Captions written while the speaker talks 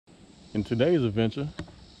In today's adventure,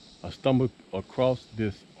 I stumbled across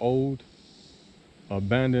this old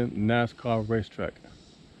abandoned NASCAR racetrack.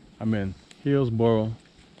 I'm in Hillsborough,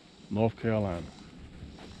 North Carolina.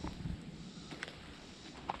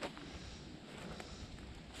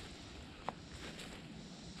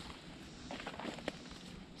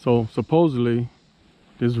 So supposedly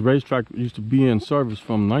this racetrack used to be in service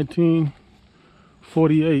from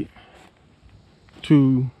 1948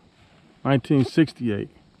 to 1968,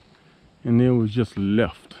 and then was just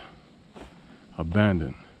left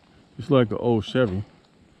abandoned. It's like an old Chevy.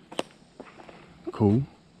 Cool.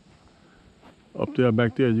 Up there,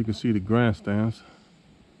 back there, you can see the grandstands.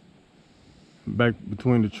 Back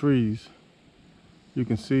between the trees, you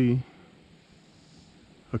can see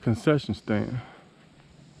a concession stand.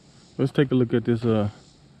 Let's take a look at this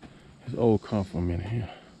old car for a minute here.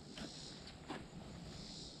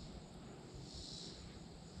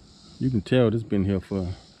 You can tell this been here for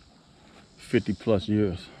 50 plus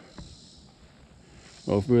years.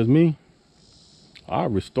 Well, if it was me,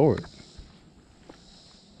 I'd restore it.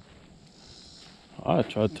 I'd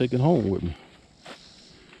try to take it home with me.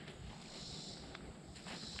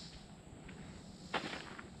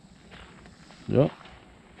 Yep.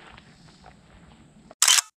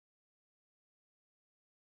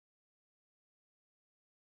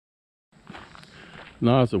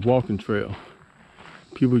 Now it's a walking trail.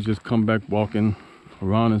 People just come back walking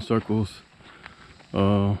around in circles,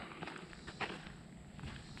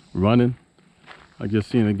 running. I just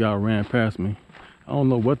seen a guy ran past me. I don't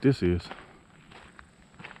know what this is.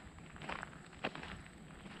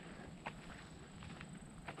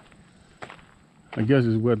 I guess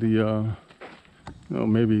it's where the,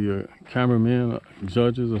 maybe cameramen,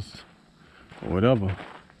 judges, or whatever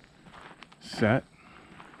sat.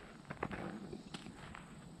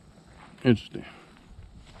 Interesting.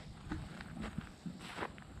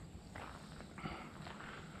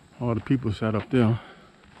 All the people sat up there.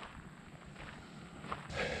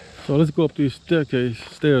 So let's go up these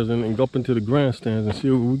stairs and go up into the grandstands and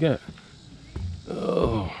see what we got.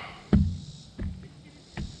 Oh.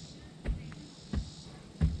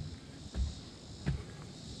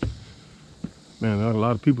 Man, a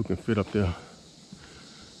lot of people can fit up there.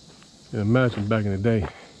 You can imagine back in the day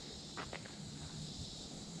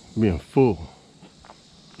being full,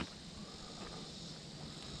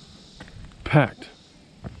 packed.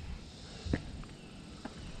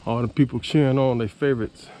 All the people cheering on their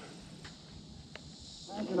favorites.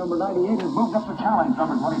 Number 98 has moved up to challenge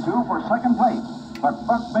number 22 for second place, but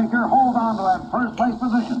Buck Baker holds on to that first place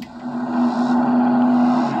position.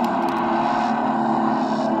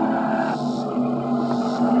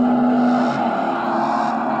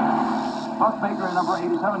 Buck Baker in number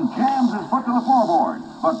 87 jams his foot to the floorboard,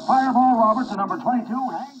 but Fireball Roberts in number 22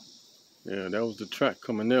 hangs. Yeah, that was the track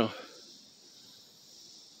coming there.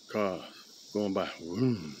 Cars going by.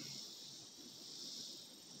 Vroom.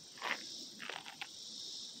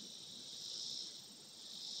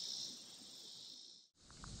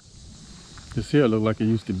 This here looked like it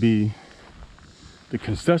used to be the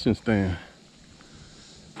concession stand.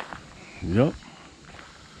 Yup,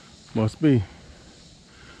 must be.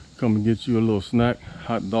 Come and get you a little snack,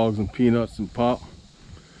 hot dogs and peanuts and pop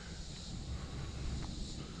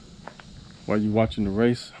while you watching the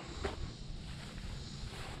race.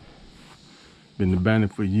 Been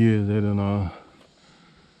abandoned for years. They done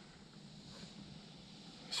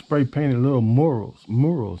spray painted little murals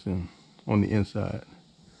on the inside.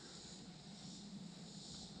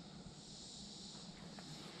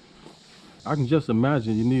 I can just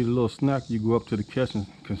imagine you need a little snack, you go up to the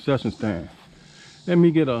concession stand. Let me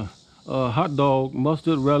get a hot dog,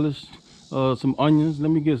 mustard, relish, some onions. Let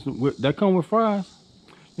me get some, that come with fries?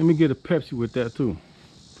 Let me get a Pepsi with that too.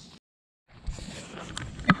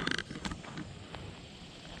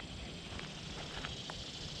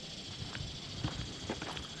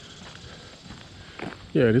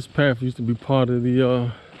 Yeah, this path used to be part of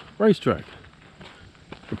the racetrack.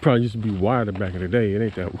 It probably used to be wider back in the day. It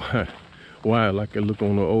ain't that wide like it look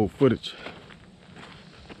on the old footage.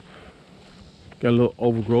 Got a little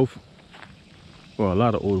overgrowth. Well, a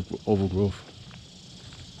lot of overgrowth.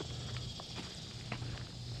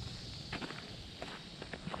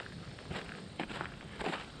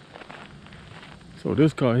 So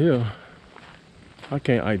this car here, I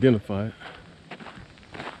can't identify it.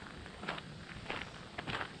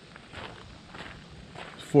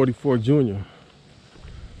 It's 44 Junior.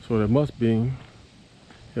 So there must be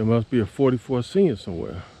a 44 Senior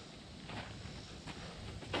somewhere.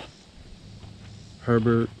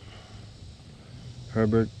 Herbert,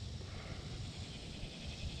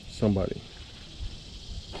 somebody.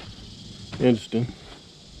 Interesting.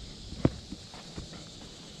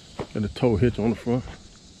 Got a tow hitch on the front.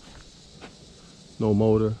 No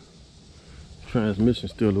motor. Transmission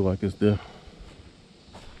still look like it's there.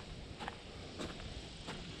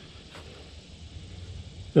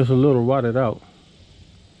 It's a little rotted out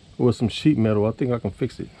with some sheet metal. I think I can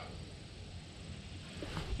fix it.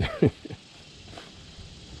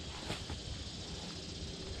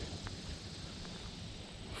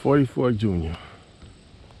 44 Junior.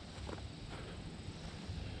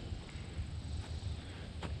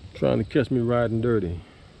 Trying to catch me riding dirty.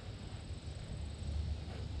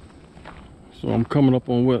 So I'm coming up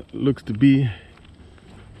on what looks to be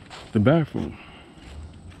the bathroom.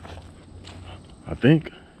 I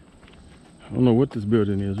think. I don't know what this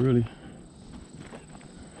building is really.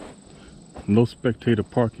 No spectator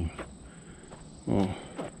parking. Oh,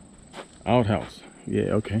 outhouse.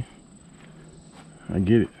 Yeah, okay. I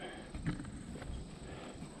get it.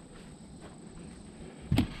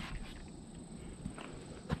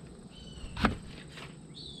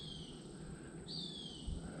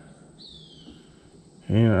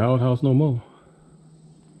 Ain't an outhouse no more.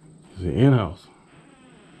 It's an in-house.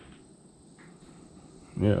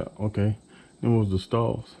 Yeah, okay. Them was the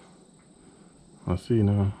stalls. I see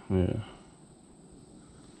now, yeah.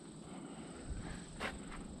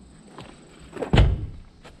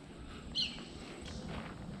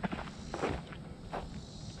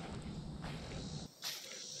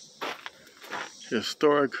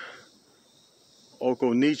 Historic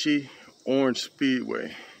Okonichi Orange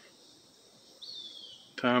Speedway.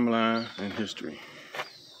 Timeline and history.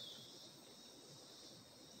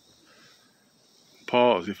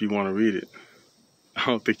 Pause if you want to read it. I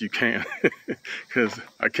don't think you can, because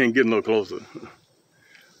I can't get no closer.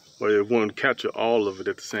 But it won't capture all of it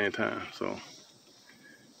at the same time, so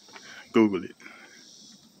Google it.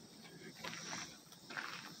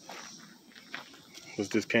 What's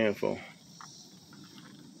this can for?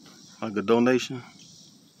 Like a donation?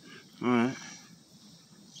 Alright.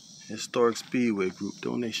 Historic Speedway Group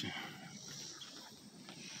donation.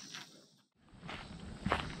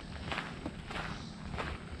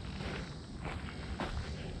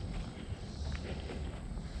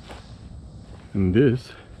 And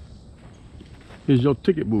this is your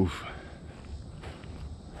ticket booth.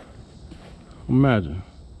 Imagine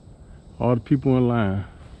all the people in line.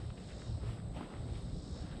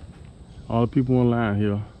 All the people in line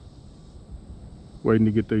here waiting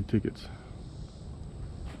to get their tickets.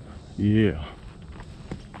 Yeah.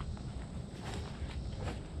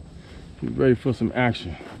 You ready for some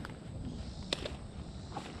action?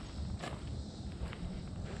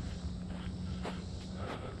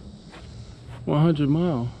 $100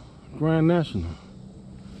 mile Grand National.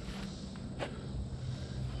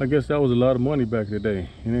 I guess that was a lot of money back in the day.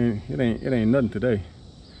 It ain't nothing today.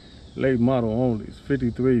 Late model only. It's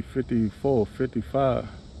 53, 54, 55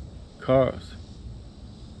 cars.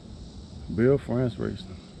 Bill France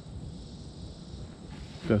Racing.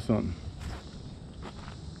 That's something.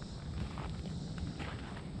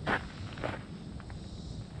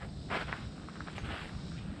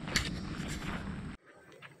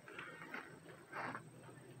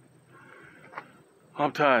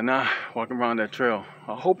 I'm tired now, walking around that trail.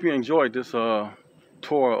 I hope you enjoyed this tour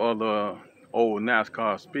of the old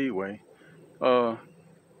NASCAR Speedway.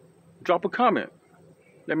 Drop a comment.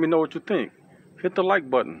 Let me know what you think. Hit the like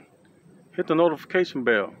button. Hit the notification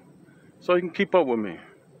bell so you can keep up with me.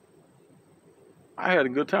 I had a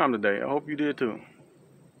good time today. I hope you did too.